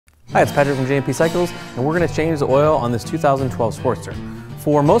Hi, it's Patrick from J&P Cycles, and we're going to change the oil on this 2012 Sportster.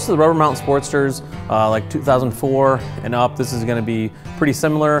 For most of the rubber mount Sportsters, like 2004 and up, this is going to be pretty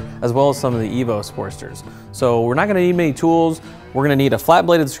similar, as well as some of the Evo Sportsters. So we're not going to need many tools. We're going to need a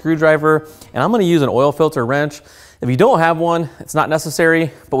flat-bladed screwdriver, and I'm going to use an oil filter wrench. If you don't have one, it's not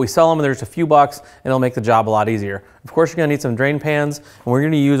necessary, but we sell them and there's a few bucks and it'll make the job a lot easier. Of course, you're gonna need some drain pans, and we're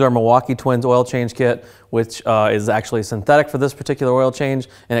gonna use our Milwaukee Twins oil change kit, which is actually synthetic for this particular oil change,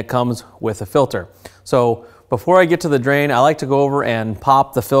 and it comes with a filter. So before I get to the drain, I like to go over and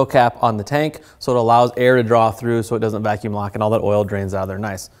pop the fill cap on the tank so it allows air to draw through so it doesn't vacuum lock and all that oil drains out of there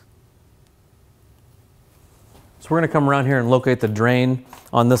nice. So we're gonna come around here and locate the drain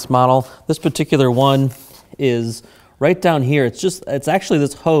on this model. This particular one is right down here. It's actually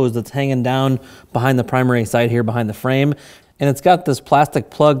this hose that's hanging down behind the primary side here behind the frame, and it's got this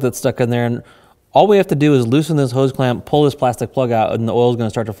plastic plug that's stuck in there, and all we have to do is loosen this hose clamp, pull this plastic plug out, and the oil is going to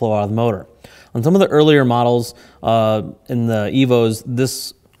start to flow out of the motor. On some of the earlier models in the Evos,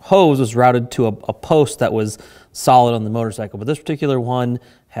 this hose was routed to a post that was solid on the motorcycle, but this particular one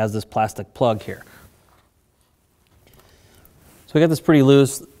has this plastic plug here. So we got this pretty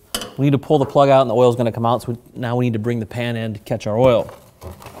loose. We need to pull the plug out and the oil is going to come out, so now we need to bring the pan in to catch our oil.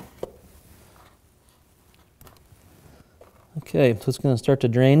 Okay, so it's going to start to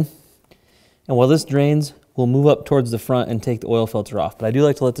drain. And while this drains, we'll move up towards the front and take the oil filter off. But I do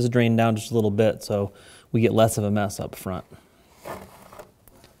like to let this drain down just a little bit so we get less of a mess up front.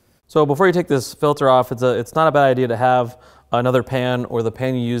 So before you take this filter off, it's not a bad idea to have another pan or the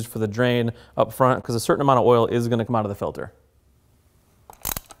pan you used for the drain up front, because a certain amount of oil is going to come out of the filter.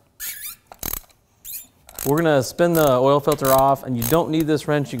 We're gonna spin the oil filter off, and you don't need this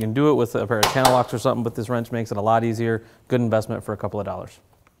wrench. You can do it with a pair of channel locks or something, but this wrench makes it a lot easier. Good investment for a couple of dollars.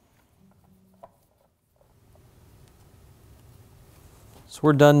 So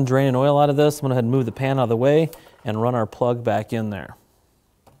we're done draining oil out of this. I'm gonna go ahead and move the pan out of the way and run our plug back in there.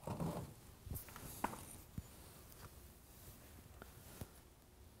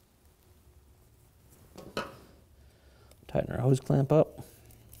 Tighten our hose clamp up.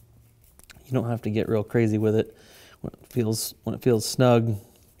 You don't have to get real crazy with it. When it feels snug,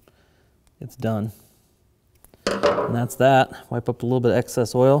 it's done. And that's that. Wipe up a little bit of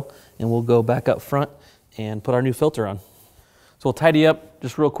excess oil, and we'll go back up front and put our new filter on. So we'll tidy up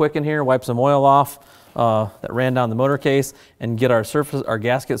just real quick in here, wipe some oil off that ran down the motor case, and get our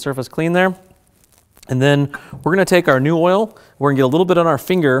gasket surface clean there. And then we're gonna take our new oil, we're gonna get a little bit on our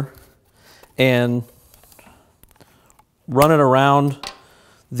finger and run it around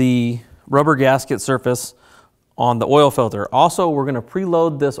the rubber gasket surface on the oil filter. Also, we're going to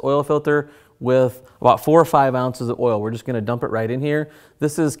preload this oil filter with about 4 or 5 ounces of oil. We're just going to dump it right in here.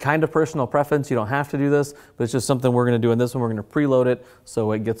 This is kind of personal preference. You don't have to do this, but it's just something we're going to do in this one. We're going to preload it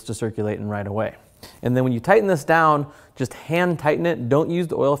so it gets to circulating right away. And then when you tighten this down, just hand tighten it. Don't use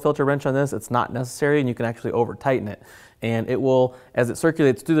the oil filter wrench on this. It's not necessary, and you can actually over tighten it. And it will, as it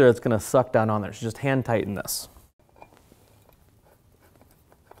circulates through there, it's going to suck down on there. So just hand tighten this.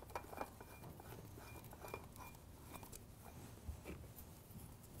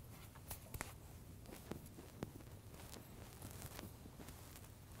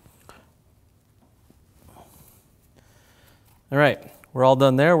 All right, we're all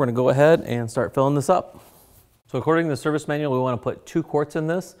done there. We're gonna go ahead and start filling this up. So according to the service manual, we wanna put 2 quarts in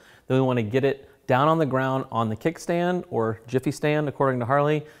this. Then we wanna get it down on the ground on the kickstand or jiffy stand, according to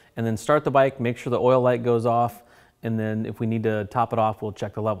Harley, and then start the bike, make sure the oil light goes off, and then if we need to top it off, we'll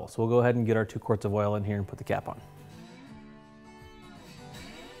check the level. So we'll go ahead and get our 2 quarts of oil in here and put the cap on.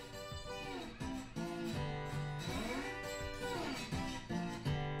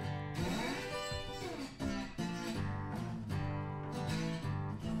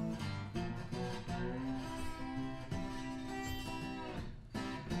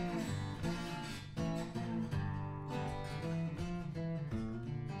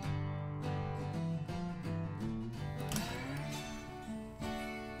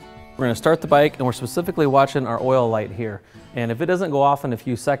 We're going to start the bike, and we're specifically watching our oil light here. And if it doesn't go off in a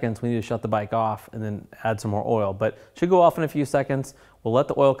few seconds, we need to shut the bike off and then add some more oil. But it should go off in a few seconds. We'll let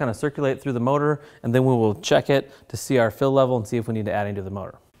the oil kind of circulate through the motor, and then we will check it to see our fill level and see if we need to add into the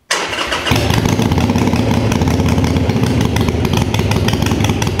motor.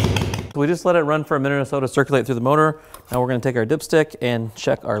 So we just let it run for a minute or so to circulate through the motor. Now we're going to take our dipstick and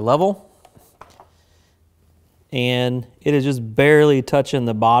check our level. And it is just barely touching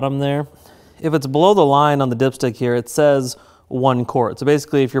the bottom there. If it's below the line on the dipstick here, it says 1 quart. So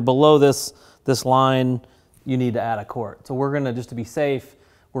basically, if you're below this line, you need to add a quart. So we're gonna, just to be safe,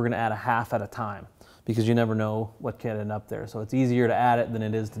 we're gonna add a half at a time. because you never know what can end up there. So it's easier to add it than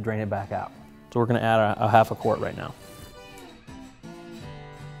it is to drain it back out. So we're gonna add a half a quart right now.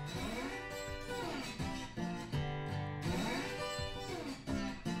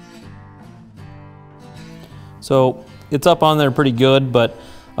 So it's up on there pretty good, but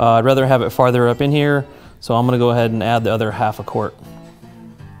I'd rather have it farther up in here. So I'm gonna go ahead and add the other half a quart.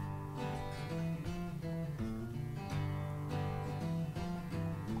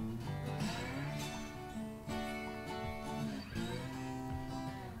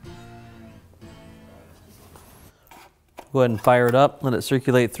 Go ahead and fire it up, let it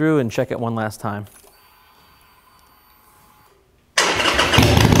circulate through, and check it one last time.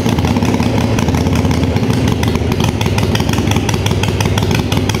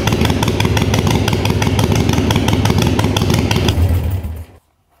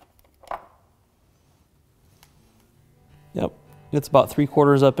 Yep, it's about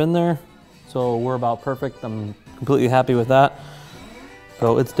 3/4 up in there, so we're about perfect. I'm completely happy with that.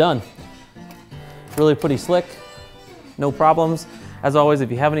 So it's done. Really pretty slick. No problems. As always,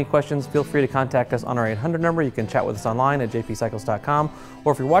 if you have any questions, feel free to contact us on our 800 number. You can chat with us online at jpcycles.com,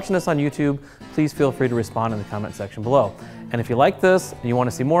 or if you're watching this on YouTube, please feel free to respond in the comment section below. And if you like this and you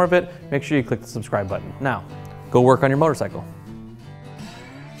want to see more of it, make sure you click the subscribe button. Now, go work on your motorcycle.